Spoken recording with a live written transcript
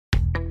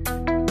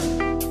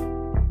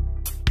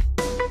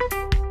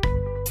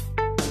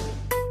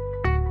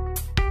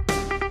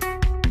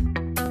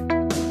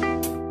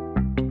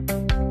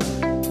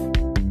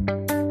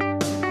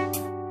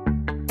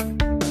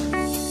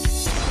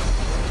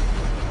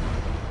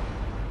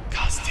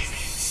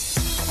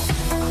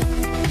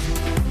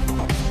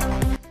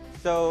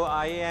So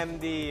I am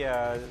the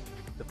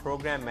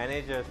program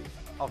manager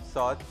of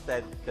sorts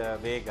at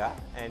Vega,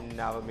 and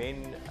our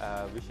main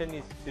vision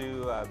is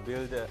to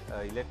build an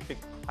electric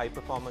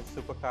high-performance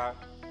supercar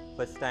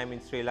first time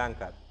in Sri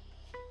Lanka.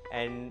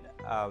 And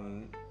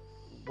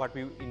what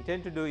we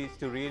intend to do is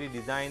to really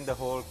design the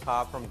whole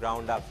car from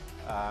ground up,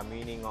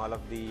 meaning all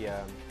of the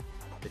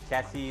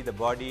chassis, the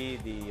body,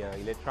 the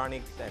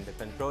electronics and the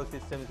control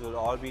systems will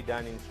all be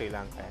done in Sri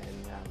Lanka.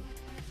 And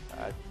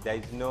there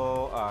is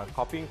no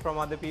copying from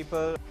other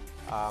people.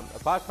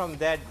 Apart from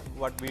that,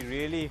 what we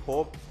really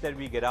hope that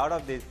we get out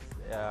of this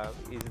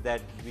is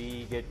that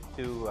we get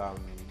to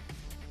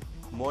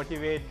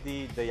motivate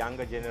the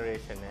younger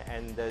generation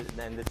and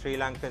the Sri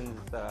Lankans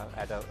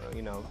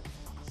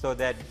so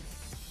that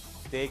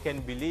they can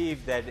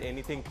believe that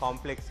anything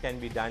complex can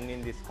be done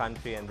in this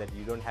country, and that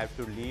you don't have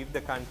to leave the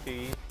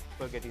country.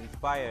 People get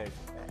inspired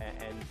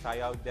and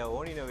try out their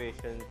own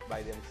innovations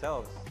by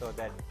themselves, so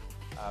that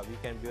we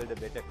can build a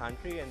better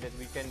country, and that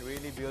we can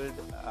really build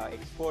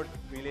export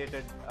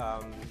related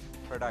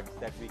products,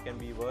 that we can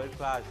be world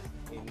class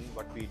in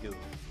what we do.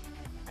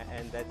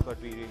 And that's what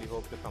we really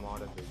hope to come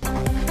out of this.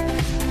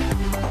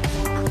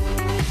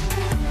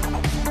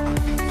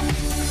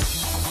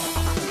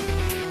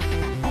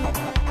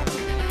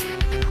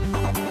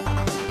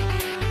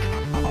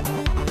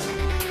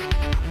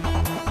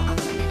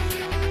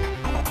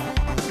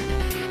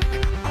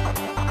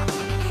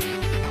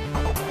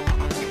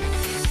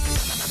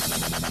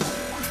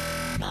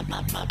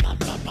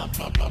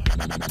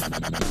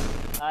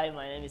 Hi,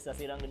 my name is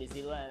SASIRANGA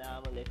and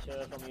I'm a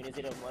lecturer from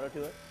University of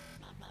Moratuwa.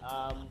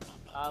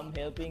 I'm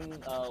helping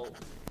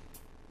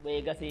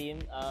Vega team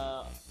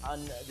on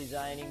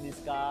designing this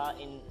car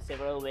in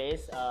several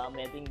ways. I'm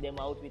helping them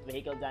out with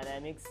vehicle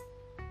dynamics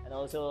and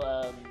also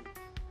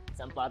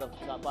some parts of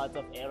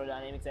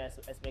aerodynamics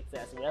aspects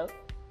as well.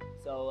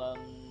 So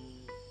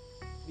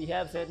we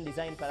have certain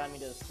design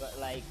parameters,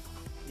 like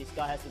this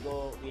car has to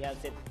go, we have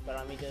set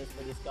parameters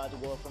for this car to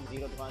go from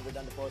 0 to 100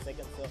 under 4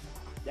 seconds. So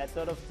that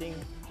sort of thing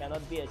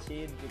cannot be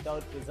achieved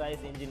without precise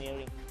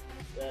engineering.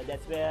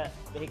 That's where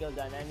vehicle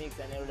dynamics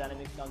and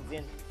aerodynamics comes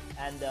in.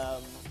 And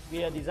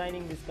we are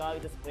designing this car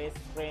with a space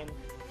frame,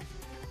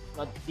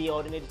 not the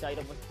ordinary type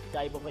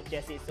of a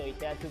chassis. So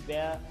it has to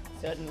bear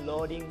certain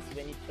loadings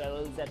when it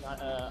travels at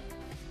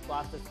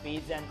faster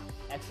speeds and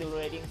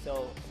accelerating.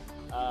 So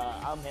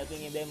I'm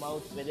helping them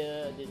out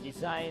whether the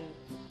design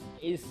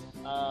is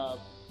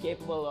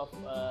capable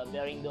of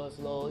bearing those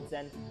loads.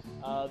 And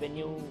when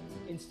you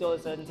install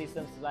certain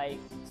systems like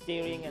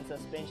steering and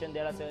suspension,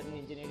 there are certain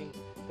engineering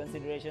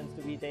considerations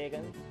to be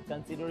taken.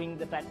 Considering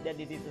the fact that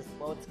it is a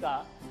sports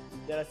car,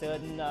 there are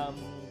certain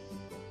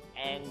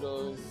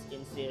angles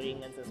in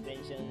steering and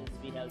suspensions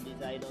we have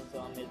designed on, so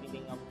I'm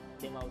helping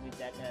them out with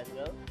that as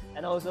well.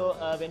 And also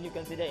when you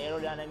consider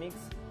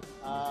aerodynamics,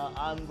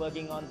 I'm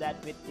working on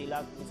that with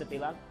Mr.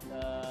 Tilak.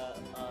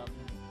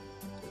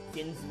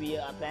 Since we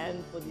are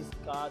planned for this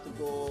car to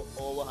go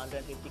over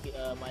 150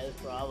 miles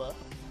per hour,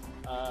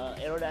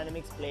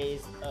 aerodynamics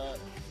plays a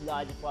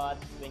large part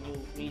when you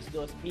reach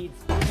those speeds.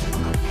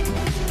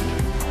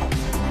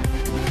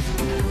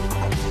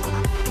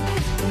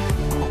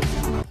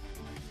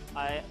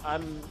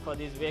 For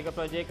this Vega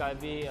project, I'll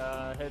be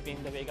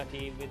helping the Vega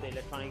team with the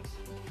electronics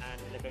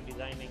and electronic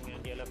designing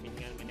and developing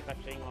and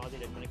manufacturing all the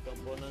electronic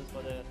components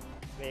for the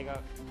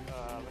Vega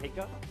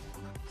vehicle.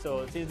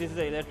 So since this is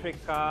an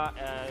electric car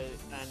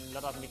and a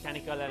lot of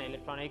mechanical and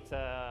electronics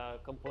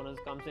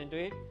components comes into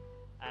it,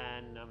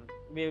 and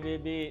we will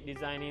be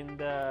designing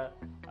the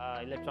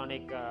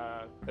electronic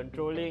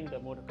controlling, the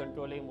motor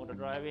controlling, motor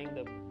driving,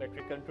 the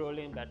battery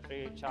controlling,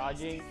 battery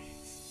charging,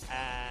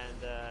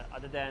 and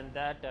other than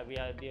that we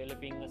are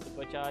developing a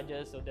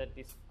supercharger so that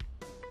this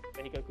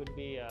vehicle could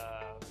be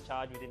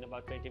charged within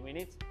about 20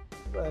 minutes.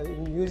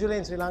 Usually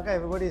in Sri Lanka,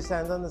 everybody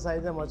stands on the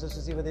sides and watches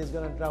to see whether he's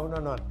going to drown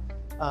or not.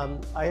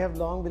 I have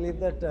long believed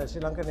that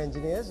Sri Lankan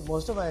engineers,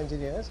 most of our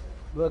engineers,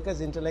 work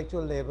as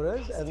intellectual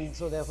laborers, and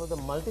so therefore the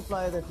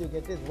multiplier that you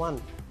get is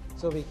 1.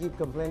 So we keep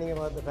complaining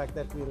about the fact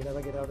that we will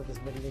never get out of this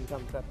middle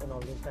income trap and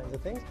all those kinds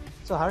of things.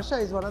 So Harsha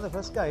is one of the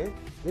first guys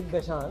with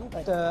Beshan,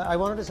 but I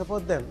wanted to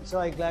support them. So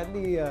I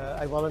gladly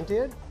I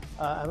volunteered.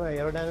 I'm an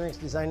aerodynamics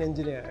design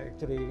engineer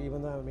actually,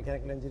 even though I'm a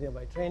mechanical engineer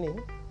by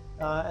training.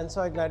 And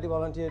so I gladly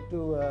volunteered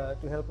to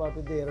help out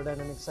with the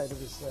aerodynamics side of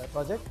this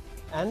project,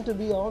 and to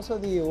be also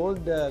the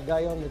old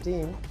guy on the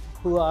team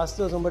who asked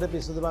those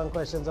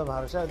questions of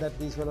Harsha that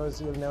these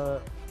fellows will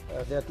never,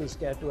 they're too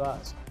scared to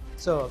ask.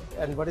 So,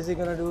 and what is he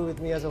going to do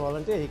with me as a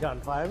volunteer? He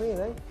can't fire me,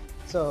 right?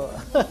 So,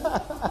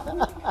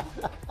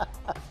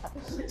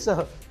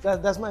 so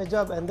that's my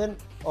job. And then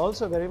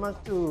also very much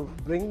to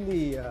bring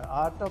the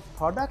art of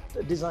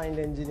product design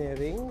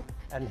engineering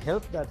and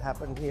help that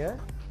happen here,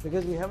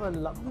 because we have a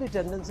lovely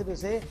tendency to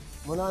say,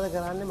 Munada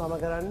karanne, mama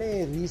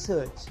karanne,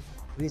 research.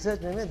 Research,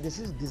 this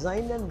is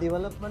design and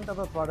development of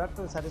a product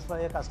to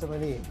satisfy a customer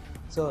need.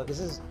 So this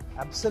is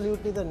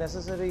absolutely the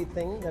necessary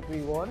thing that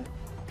we want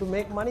to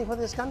make money for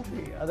this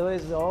country.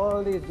 Otherwise,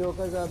 all these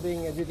jokers are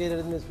being educated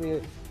in this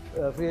field.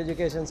 free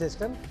education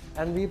system,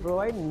 and we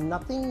provide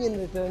nothing in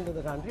return to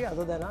the country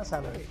other than our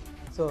salary.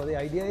 So the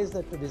idea is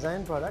that to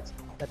design products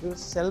that will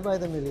sell by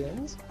the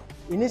millions.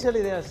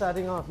 Initially they are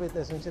starting off with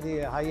essentially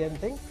a high-end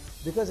thing,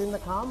 because in the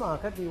car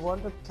market we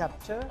want to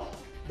capture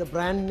the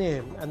brand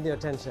name and the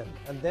attention,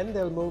 and then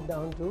they'll move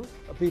down to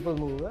a people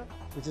mover,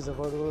 which is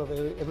affordable of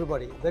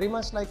everybody. Very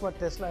much like what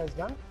Tesla has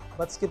done,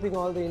 but skipping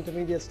all the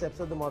intermediate steps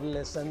of the Model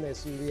S and the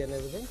SUV and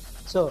everything.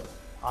 So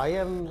I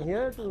am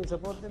here to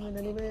support them in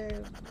any way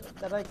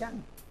that I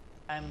can.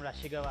 I'm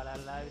Rashiga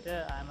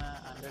Walallawita. I'm an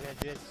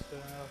undergraduate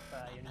student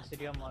of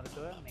University of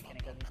Moratuwa,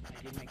 mechanical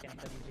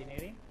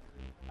engineering.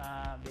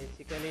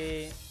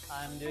 Basically,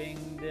 I'm doing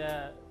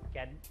the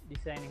CAD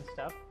designing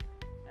stuff,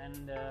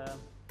 and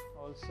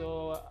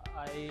also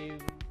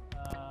I've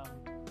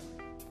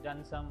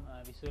done some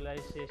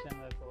visualization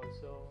work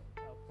also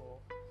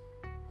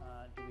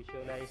to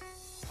visualize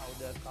how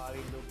the car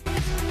will look.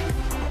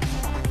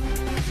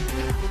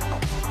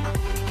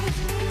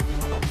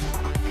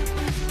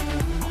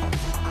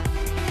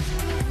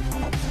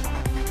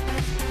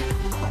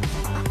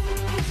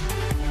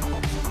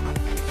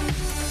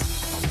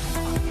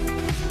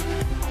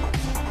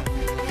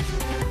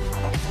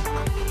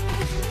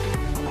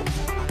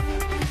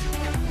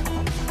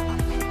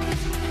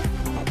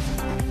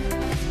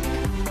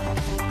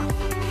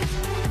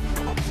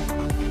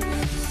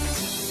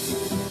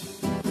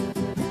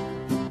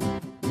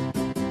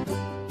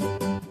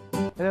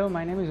 Hello,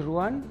 my name is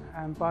Ruwan.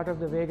 I'm part of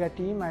the Vega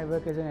team. I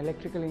work as an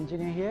electrical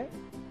engineer here.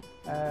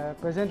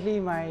 Presently,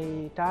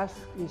 my task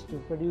is to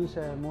produce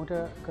a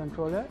motor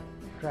controller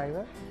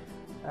driver.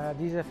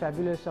 This is a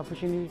fabulous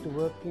opportunity to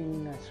work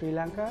in Sri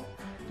Lanka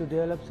to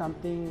develop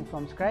something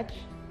from scratch.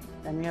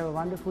 And we have a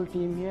wonderful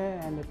team here,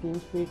 and the team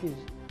spirit is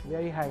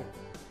very high.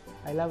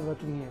 I love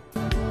working here.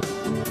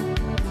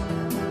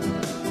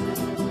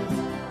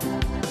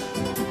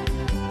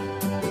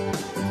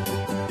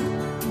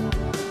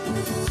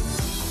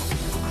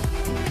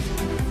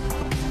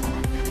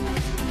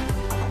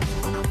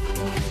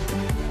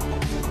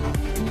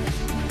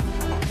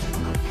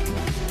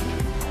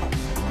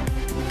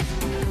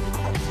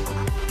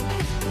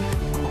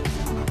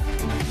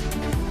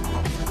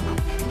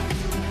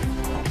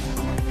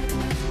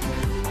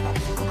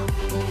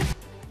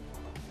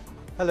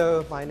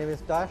 Hello, my name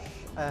is Dash,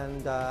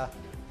 and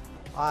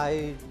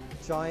I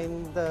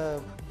joined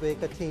the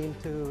Vega team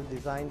to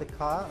design the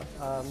car.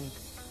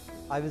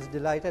 I was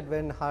delighted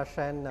when Harsh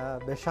and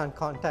Beshan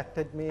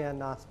contacted me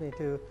and asked me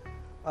to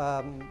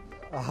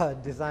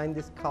design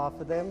this car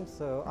for them,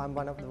 so I'm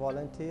one of the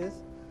volunteers.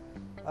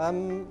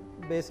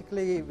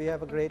 Basically, we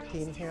have a great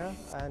team here,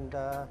 and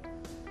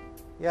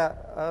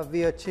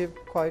we achieved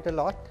quite a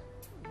lot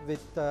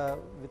with a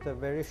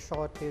very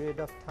short period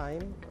of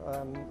time.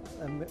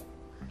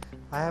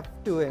 I have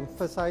to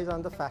emphasize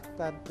on the fact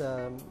that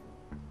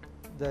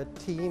the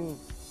team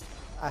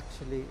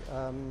actually,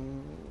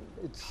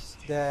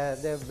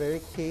 they're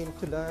very keen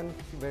to learn,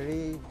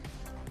 very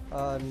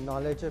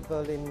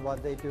knowledgeable in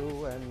what they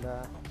do, and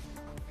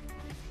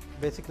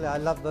basically I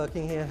love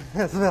working here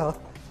as well.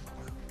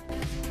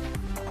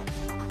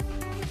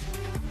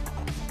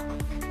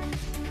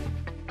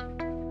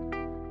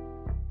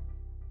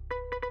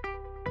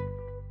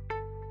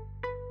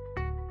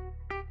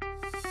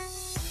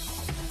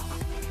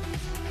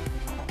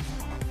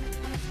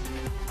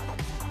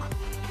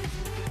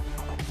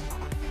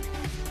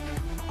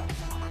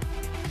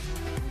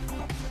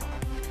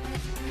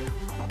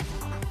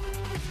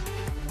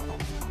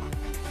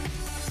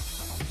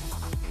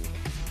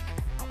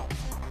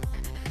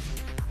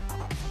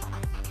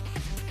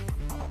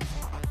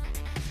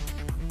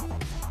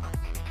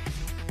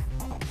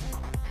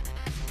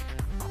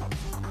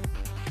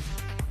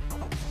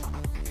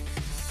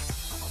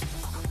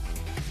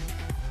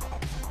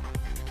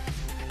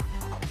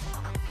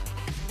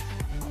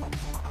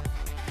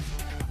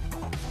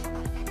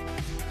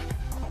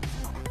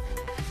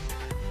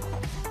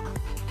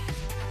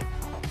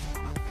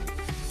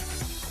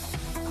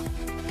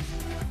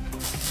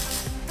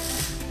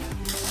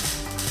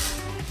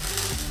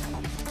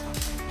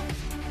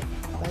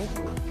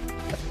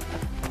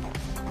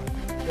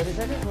 The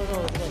research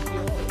photo was